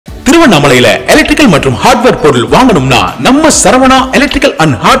திருவண்ணாமலையில எலக்ட்ரிக்கல் மற்றும் ஹார்ட்வேர் பொருள் வாங்கணும்னா நம்ம சரவணா எலக்ட்ரிக்கல்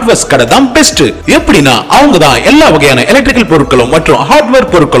அண்ட் ஹார்ட்வேர்ஸ் கடை தான் பெஸ்ட். எப்படின்னா அவங்க தான் எல்லா வகையான எலக்ட்ரிக்கல் பொருட்களும் மற்றும் ஹார்ட்வேர்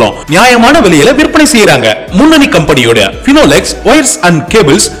பொருட்களும் நியாயமான விலையில விற்பனை செய்யறாங்க. முன்னணி கம்பெனியோட Finolex wires and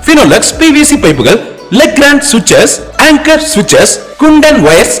cables, Finolex PVC பைப்புகள், Legrand சுவிட்சஸ், anchor சுவிட்சஸ், குண்டன்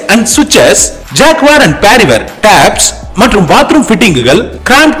wires and சுவிட்சஸ், Jaguar and Parryware tabs மற்றும் பாத்ரூம் ஃபிட்டிங்குகள்,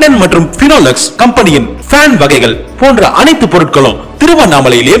 கிராம்ப்டன் மற்றும் பினோலெக்ஸ் கம்பெனியின் ஃபேன் வகைகள் போன்ற அனைத்து பொருட்களும்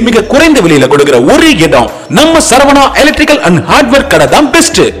திருவண்ணாமலையிலே மிக குறைந்த விலையில கொடுக்கிற ஒரே இடம் நம்ம சரவணா எலக்ட்ரிக்கல் அண்ட் ஹார்ட்வேர் கடை தான்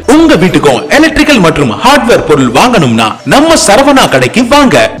பெஸ்ட். உங்க வீட்டுக்கும் எலக்ட்ரிக்கல் மற்றும் ஹார்ட்வேர் பொருள் வாங்கணும்னா நம்ம சரவணா கடைக்கு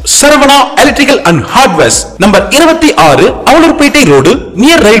வாங்க. Saravana electrical and hardwares number 26 Avalurpettai road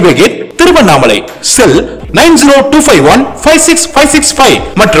near railway gate, Tiruvannamalai. செல் 9025156565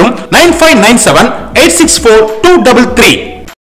 மற்றும் 9597864233.